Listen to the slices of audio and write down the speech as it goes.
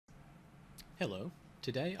Hello.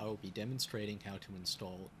 Today I will be demonstrating how to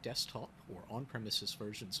install desktop or on-premises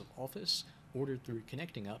versions of Office ordered through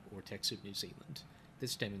Connecting Up or TechSoup New Zealand.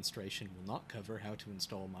 This demonstration will not cover how to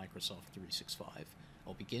install Microsoft 365.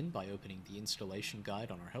 I'll begin by opening the installation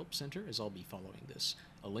guide on our Help Center as I'll be following this.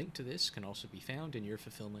 A link to this can also be found in your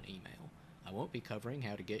fulfillment email. I won't be covering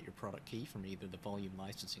how to get your product key from either the Volume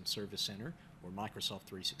Licensing Service Center or Microsoft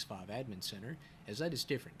 365 Admin Center, as that is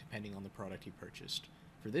different depending on the product you purchased.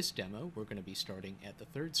 For this demo, we're going to be starting at the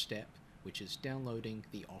third step, which is downloading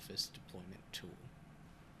the Office Deployment Tool.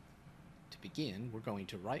 To begin, we're going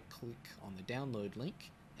to right-click on the download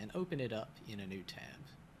link and open it up in a new tab.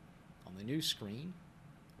 On the new screen,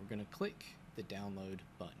 we're going to click the download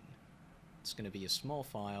button. It's going to be a small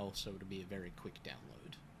file, so it'll be a very quick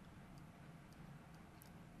download.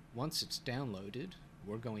 Once it's downloaded,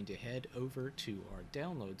 we're going to head over to our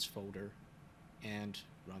Downloads folder and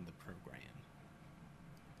run the program.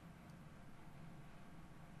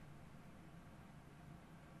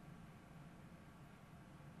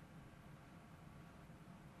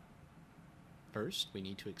 First, we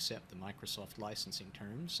need to accept the Microsoft licensing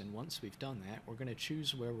terms, and once we've done that, we're going to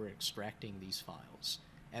choose where we're extracting these files.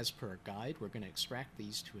 As per our guide, we're going to extract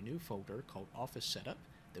these to a new folder called Office Setup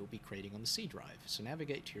that we'll be creating on the C drive. So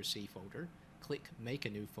navigate to your C folder, click Make a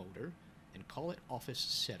New Folder, and call it Office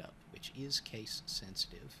Setup, which is case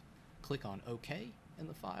sensitive. Click on OK, and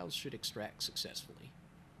the files should extract successfully.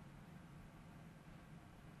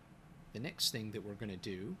 The next thing that we're going to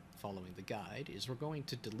do, following the guide, is we're going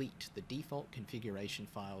to delete the default configuration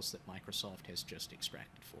files that Microsoft has just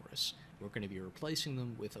extracted for us. We're going to be replacing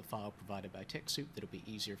them with a file provided by TechSoup that'll be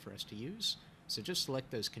easier for us to use. So just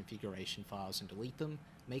select those configuration files and delete them,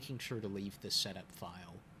 making sure to leave the setup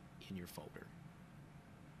file in your folder.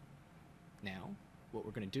 Now, what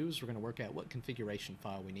we're going to do is we're going to work out what configuration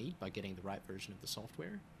file we need by getting the right version of the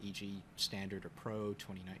software, e.g. Standard or Pro,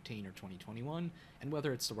 2019 or 2021, and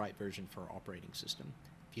whether it's the right version for our operating system.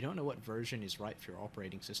 If you don't know what version is right for your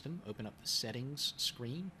operating system, open up the Settings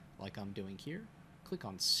screen, like I'm doing here, click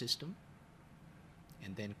on System,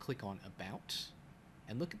 and then click on About,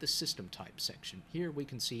 and look at the System Type section. Here we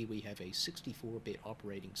can see we have a 64-bit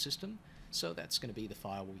operating system, so that's going to be the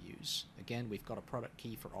file we'll use. Again, we've got a product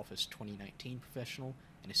key for Office 2019 Professional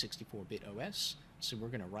and a 64-bit OS, so we're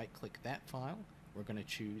going to right-click that file. We're going to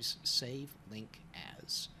choose Save Link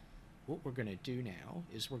As. What we're going to do now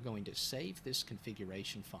is we're going to save this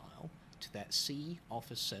configuration file to that C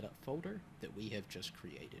Office Setup folder that we have just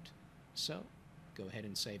created. So, go ahead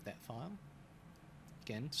and save that file.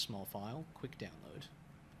 Again, small file, quick download.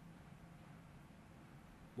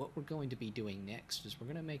 What we're going to be doing next is we're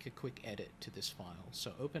going to make a quick edit to this file.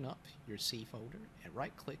 So open up your C folder and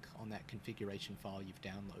right-click on that configuration file you've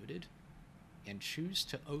downloaded and choose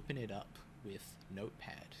to open it up with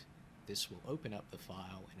Notepad. This will open up the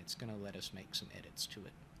file and it's going to let us make some edits to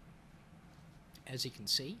it. As you can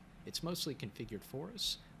see, it's mostly configured for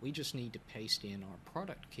us. We just need to paste in our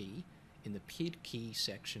product key in the PID key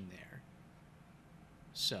section there.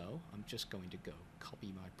 So I'm just going to go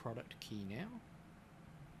copy my product key now.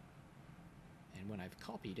 And when I've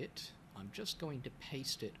copied it, I'm just going to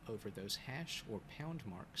paste it over those hash or pound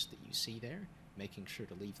marks that you see there, making sure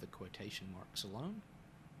to leave the quotation marks alone.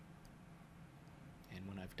 And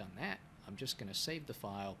when I've done that, I'm just going to save the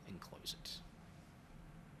file and close it.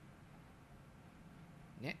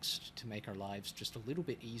 Next, to make our lives just a little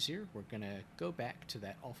bit easier, we're going to go back to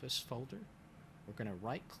that Office folder. We're going to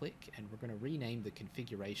right-click and we're going to rename the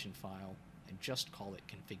configuration file and just call it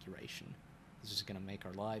configuration. This is going to make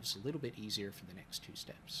our lives a little bit easier for the next two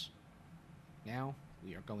steps. Now,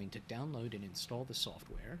 we are going to download and install the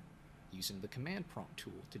software using the command prompt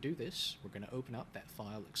tool. To do this, we're going to open up that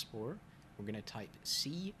file explorer. We're going to type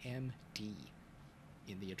CMD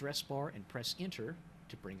in the address bar and press enter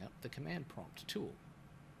to bring up the command prompt tool.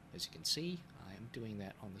 As you can see, I am doing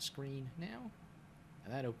that on the screen now,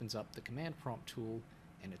 and that opens up the command prompt tool,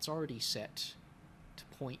 and it's already set to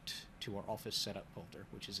point to our Office Setup folder,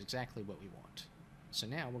 which is exactly what we want. So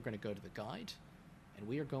now we're going to go to the guide, and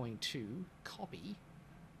we are going to copy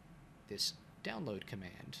this download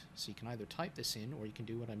command. So you can either type this in, or you can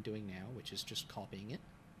do what I'm doing now, which is just copying it.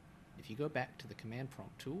 If you go back to the command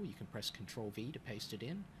prompt tool, you can press Ctrl-V to paste it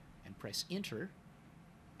in, and press enter,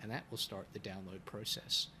 and that will start the download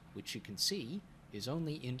process, which you can see is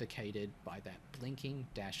only indicated by that blinking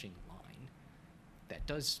dashing line. That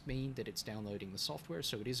does mean that it's downloading the software,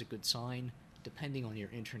 so it is a good sign. Depending on your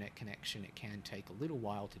internet connection, it can take a little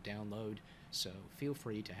while to download, so feel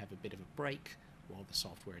free to have a bit of a break while the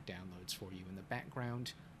software downloads for you in the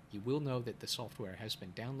background. You will know that the software has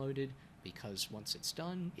been downloaded because once it's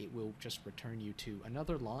done, it will just return you to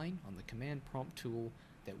another line on the command prompt tool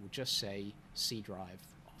that will just say C drive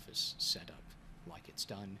office setup, like it's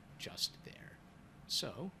done just there.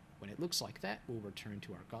 So when it looks like that, we'll return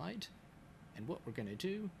to our guide, and what we're going to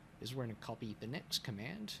do is we're going to copy the next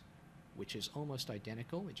command, which is almost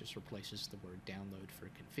identical. It just replaces the word download for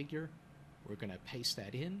configure. We're going to paste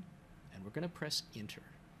that in, and we're going to press enter,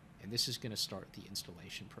 and this is going to start the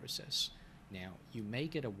installation process. Now, you may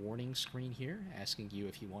get a warning screen here asking you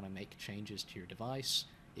if you want to make changes to your device.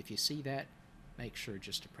 If you see that, make sure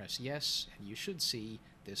just to press yes, and you should see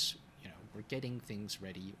this, we're getting things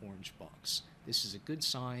ready orange box. This is a good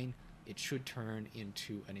sign. It should turn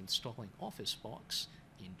into an installing Office box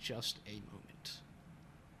in just a moment.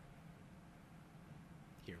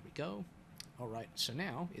 Here we go. Alright, so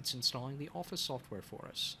now it's installing the Office software for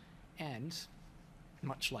us. And,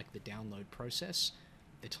 much like the download process,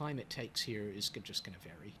 the time it takes here is just going to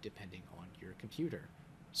vary depending on your computer.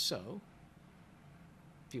 So,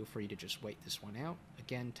 feel free to just wait this one out.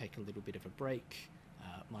 Again, take a little bit of a break.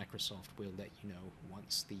 Microsoft will let you know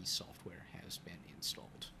once the software has been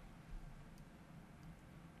installed.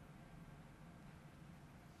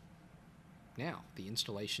 Now, the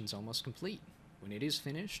installation's almost complete. When it is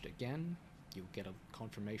finished, again, you'll get a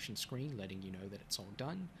confirmation screen letting you know that it's all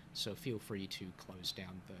done, so feel free to close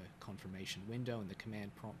down the confirmation window in the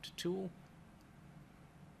command prompt tool,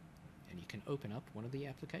 and you can open up one of the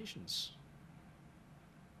applications.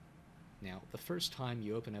 Now, the first time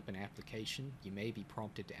you open up an application, you may be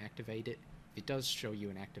prompted to activate it. If it does show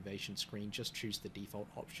you an activation screen, just choose the default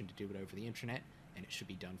option to do it over the internet, and it should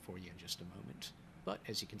be done for you in just a moment. But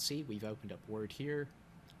as you can see, we've opened up Word here.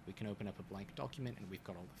 We can open up a blank document, and we've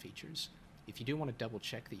got all the features. If you do want to double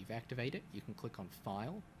check that you've activated it, you can click on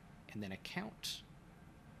File, and then Account,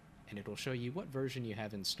 and it'll show you what version you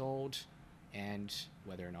have installed, and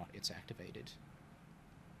whether or not it's activated.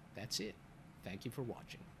 That's it. Thank you for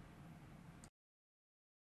watching.